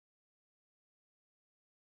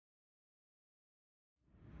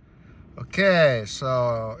Okay,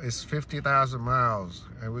 so it's 50,000 miles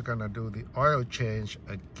and we're gonna do the oil change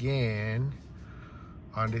again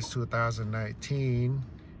on this 2019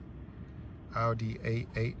 Audi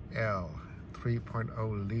A8L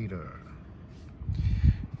 3.0 liter.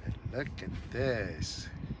 And look at this.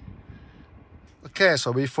 Okay,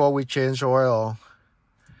 so before we change oil,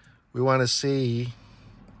 we want to see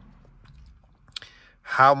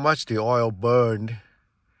how much the oil burned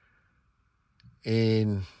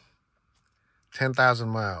in 10,000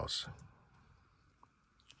 miles.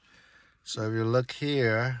 So if you look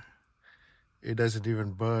here, it doesn't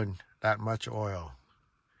even burn that much oil.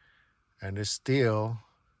 And it's still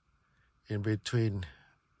in between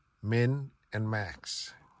min and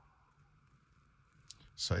max.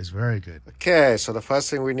 So it's very good. Okay, so the first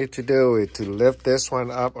thing we need to do is to lift this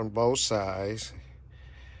one up on both sides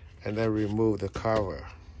and then remove the cover.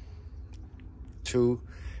 2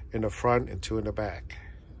 in the front and 2 in the back.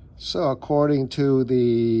 So according to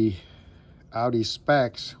the Audi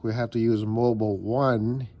specs, we have to use Mobile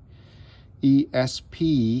 1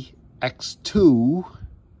 ESP X2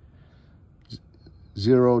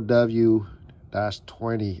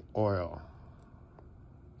 0W-20 oil.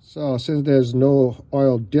 So since there's no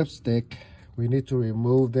oil dipstick, we need to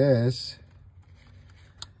remove this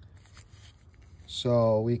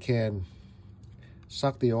so we can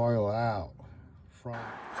suck the oil out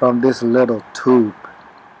from this little tube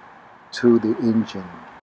to the engine.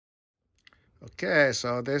 Okay,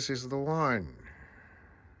 so this is the one.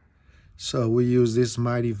 So we use this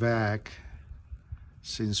mighty vac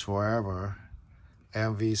since forever,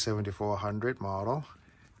 MV7400 model.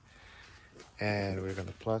 And we're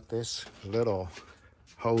gonna plug this little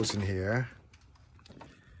hose in here.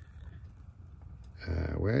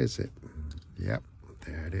 Where is it? Yep,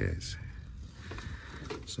 there it is.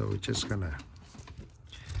 So we're just gonna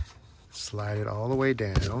slide it all the way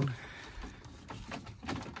down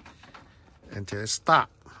until it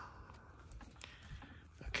stops.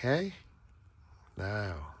 Okay,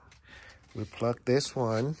 now we plug this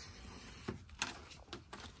one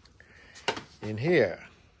in here.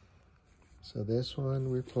 So this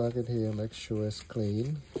one, we plug it here, make sure it's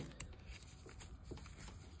clean.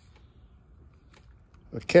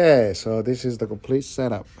 Okay, so this is the complete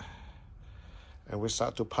setup. And we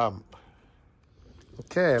start to pump.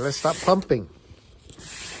 Okay, let's start pumping.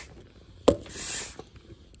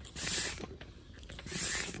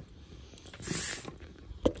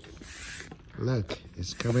 Look,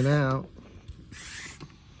 it's coming out.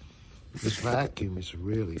 This vacuum is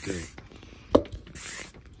really good.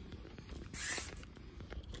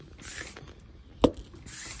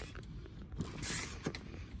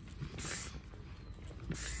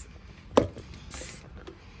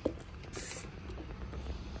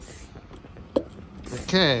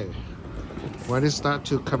 Okay, when it starts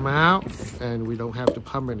to come out and we don't have to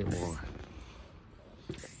pump anymore.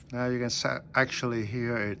 Now you can actually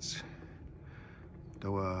hear it's the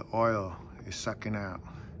oil is sucking out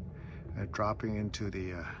and dropping into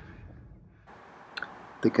the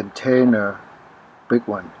container, big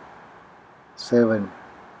one, 7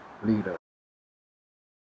 liter.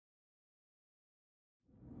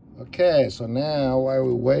 Okay, so now while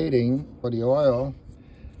we're waiting for the oil,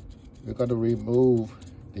 we're going to remove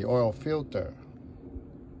the oil filter.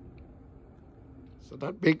 So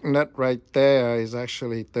that big nut right there is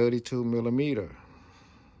actually 32 millimeter.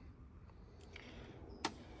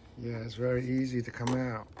 Yeah, it's very easy to come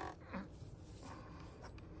out.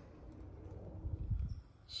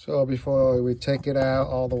 So before we take it out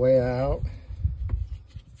all the way out,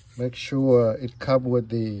 make sure it comes with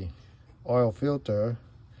the oil filter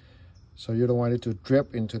so you don't want it to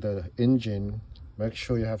drip into the engine. Make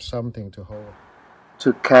sure you have something to hold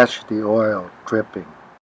to catch the oil dripping.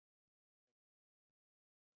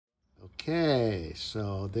 Okay,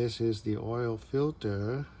 so this is the oil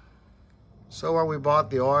filter. So when we bought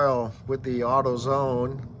the oil with the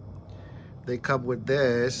AutoZone, they come with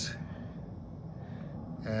this,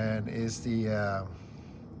 and it's the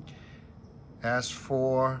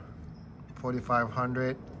S4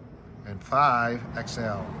 4500 and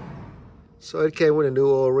 5XL. So it came with a new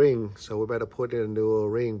oil ring, so we better put in a new oil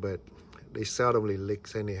ring, but they seldomly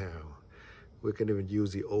leaks anyhow. We can even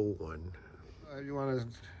use the old one. If you want to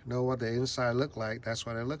know what the inside look like, that's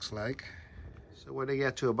what it looks like. So when they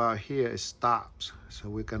get to about here, it stops. So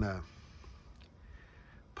we're gonna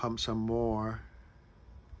pump some more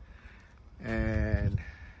and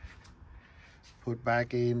put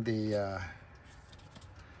back in the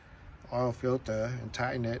oil filter and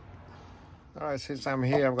tighten it. All right, since I'm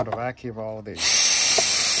here, I'm gonna vacuum all of these.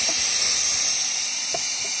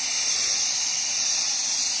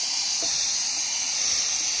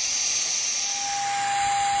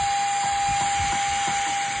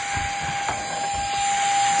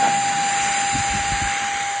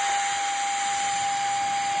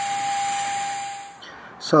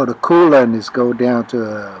 So the coolant is go down to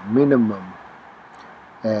a minimum,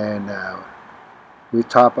 and we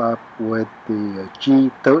top up with the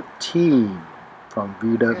G13 from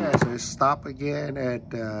VW. Yeah, so it stopped again at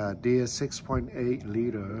dear 6.8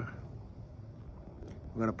 liter.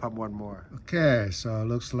 We're gonna pump one more. Okay, so it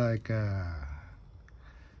looks like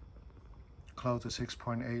close to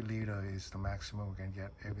 6.8 liter is the maximum we can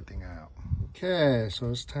get everything out. Okay, so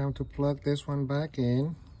it's time to plug this one back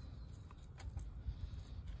in.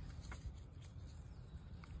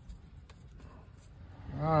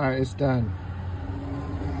 Alright, it's done.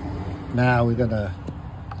 Now we're gonna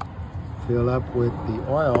fill up with the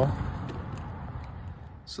oil.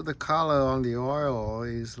 So the color on the oil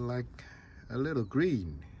is like a little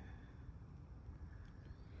green.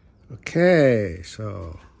 Okay,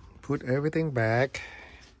 so put everything back,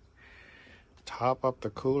 top up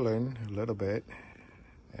the coolant a little bit,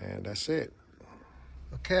 and that's it.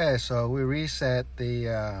 Okay, so we reset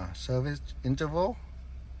the service interval.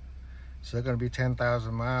 So it's going to be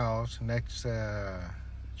 10,000 miles next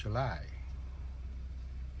July.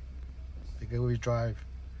 Because we drive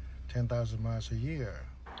 10,000 miles a year.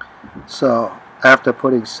 So after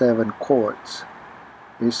putting 7 quarts,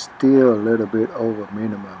 it's still a little bit over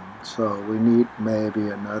minimum. So we need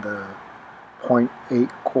maybe another 0.8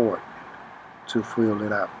 quart to fill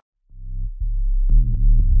it up.